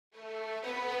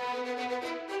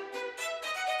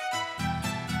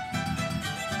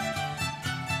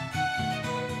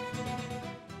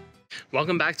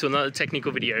Welcome back to another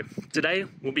technical video. Today,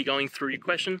 we'll be going through your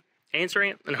question,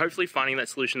 answering it, and hopefully finding that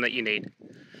solution that you need.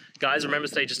 Guys, remember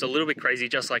to stay just a little bit crazy,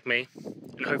 just like me,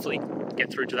 and hopefully get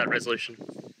through to that resolution.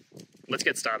 Let's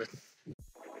get started.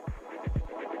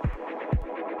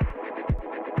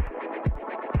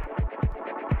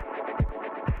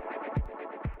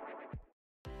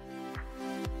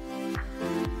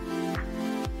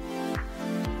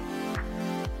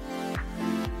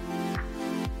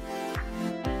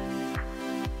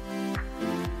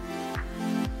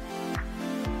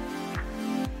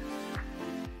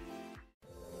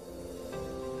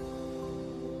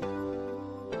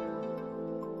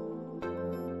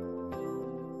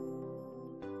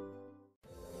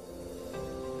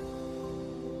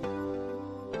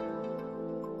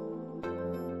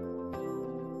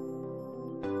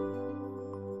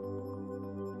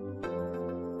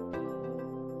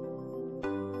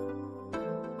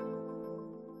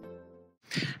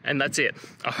 And that's it.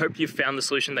 I hope you found the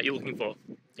solution that you're looking for.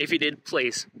 If you did,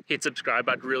 please hit subscribe.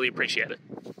 I'd really appreciate it.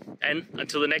 And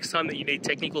until the next time that you need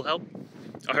technical help,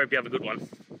 I hope you have a good one.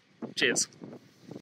 Cheers.